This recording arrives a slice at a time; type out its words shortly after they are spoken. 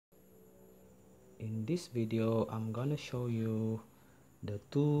In this video, I'm gonna show you the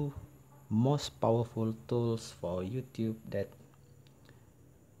two most powerful tools for YouTube that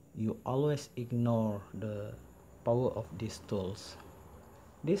you always ignore the power of these tools.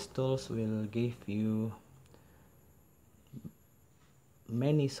 These tools will give you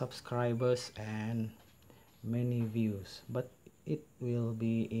many subscribers and many views, but it will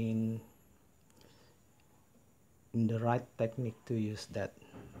be in the right technique to use that.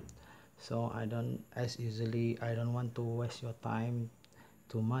 So I don't want to waste your time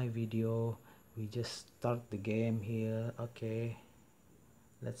to my video. We just start the game here. Okay,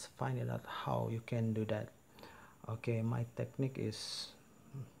 let's find it out how you can do that. Okay, my technique is,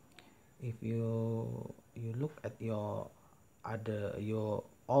 if you look at your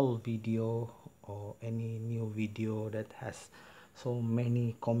old video or any new video that has so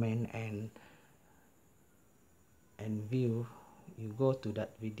many comment and view, you go to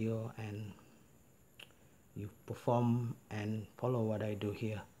that video and you perform and follow what I do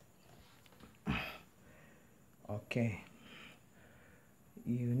here. Okay,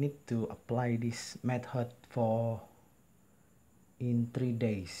 you need to apply this method for in 3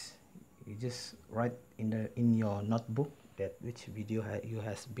 days. You just write in your notebook that which video you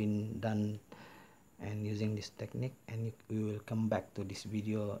has been done and using this technique, and you will come back to this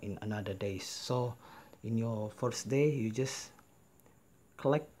video in another days. So in your first day, you just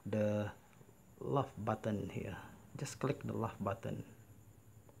click the love button here. Just click the love button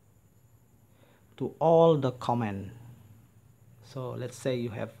to all the comment. So let's say you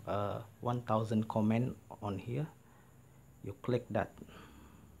have 1000 comment on here. You click that.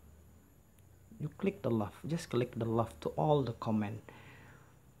 You click the love. Just click the love to all the comment.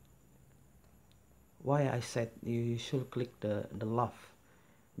 Why I said you should click the love?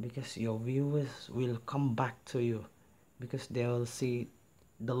 Because your viewers will come back to you, because they will see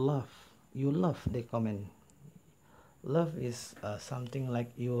the love. You love the comment. Love is something like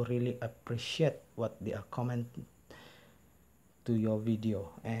you really appreciate what they are comment to your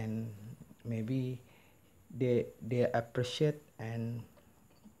video, and maybe they appreciate and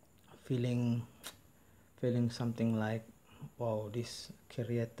feeling something like, wow, this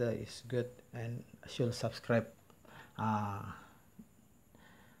creator is good and I should subscribe.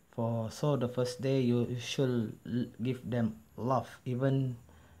 So the first day you should give them love. Even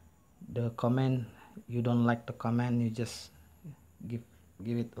the comment, you don't like the comment, you just give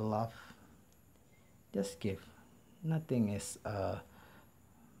it a love. Just give. Nothing is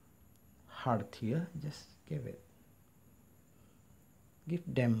hard here. Just give it. Give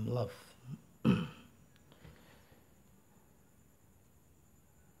them love.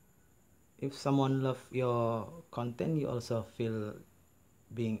 If someone love your content, you also feel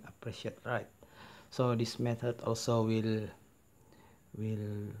being appreciated, right? So this method also will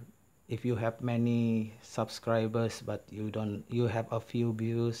if you have many subscribers but you have a few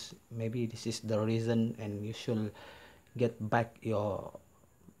views, maybe this is the reason, and you should get back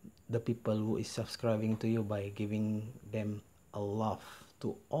the people who is subscribing to you by giving them a love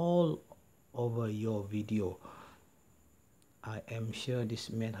to all over your video. I am sure this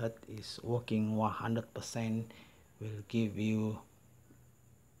method is working 100%.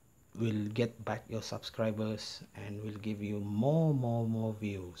 Will get back your subscribers and will give you more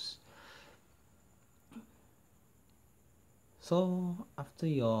views. So after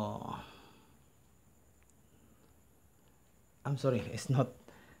I'm sorry, it's a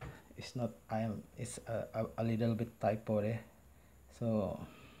little bit typo there. So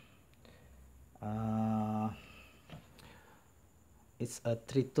it's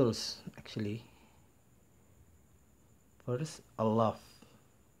 3 tools actually. First, a love.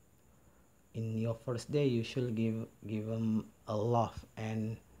 In your first day, you should give them a love,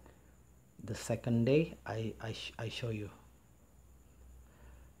 and the second day I show you.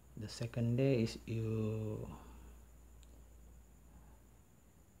 The second day is you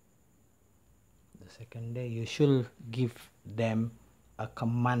should give them a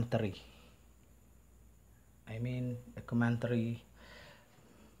commentary. I mean a commentary.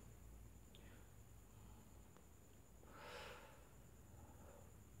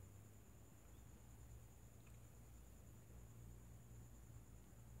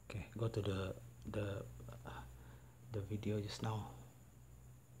 Okay, go to the video just now.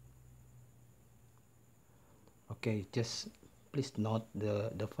 Okay, just please note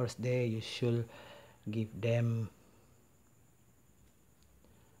the first day you should give them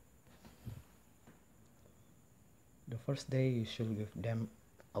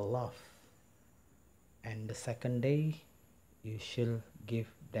a love, and the second day you should give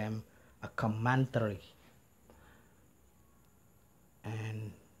them a commentary,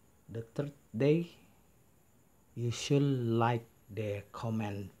 and the third day you should like their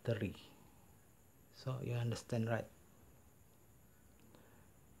commentary. So you understand, right?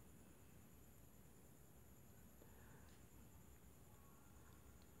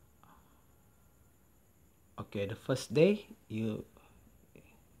 Okay, the first day you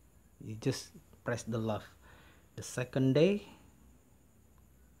just press the love. The second day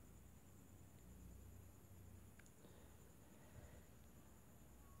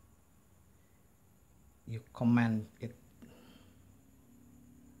you comment it.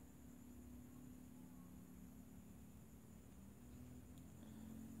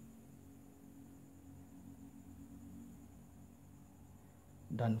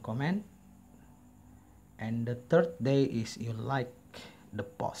 Done comment. And the third day is you like the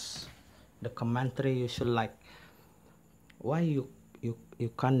post, the commentary you should like. Why you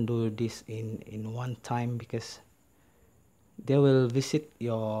can't do this in one time? Because they will visit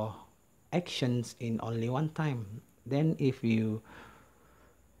your actions in only one time. Then if you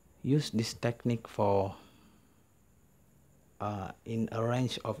use this technique for in a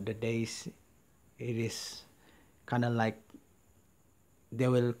range of the days, it is kind of like they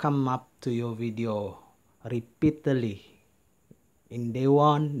will come up to your video repeatedly. In day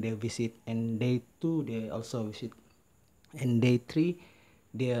 1 they visit, and day 2 they also visit, and day 3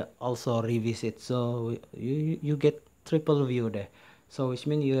 they also revisit. So you get triple view there. So which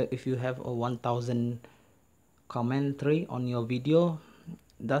means if you have a 1000 commentary on your video,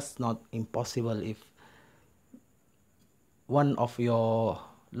 that's not impossible. If one of your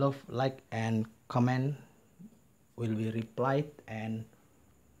love, like, and comment will be replied, and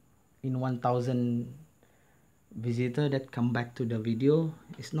in 1000 visitor that come back to the video,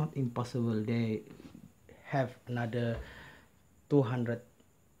 it's not impossible. They have another 200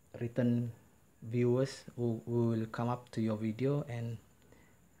 return viewers who will come up to your video, and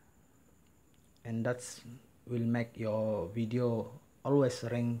that's will make your video always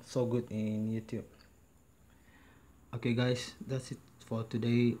rank so good in YouTube. Okay guys, that's it for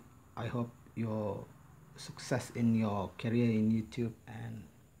today. I hope your success in your career in YouTube, and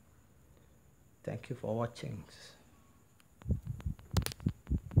thank you for watching.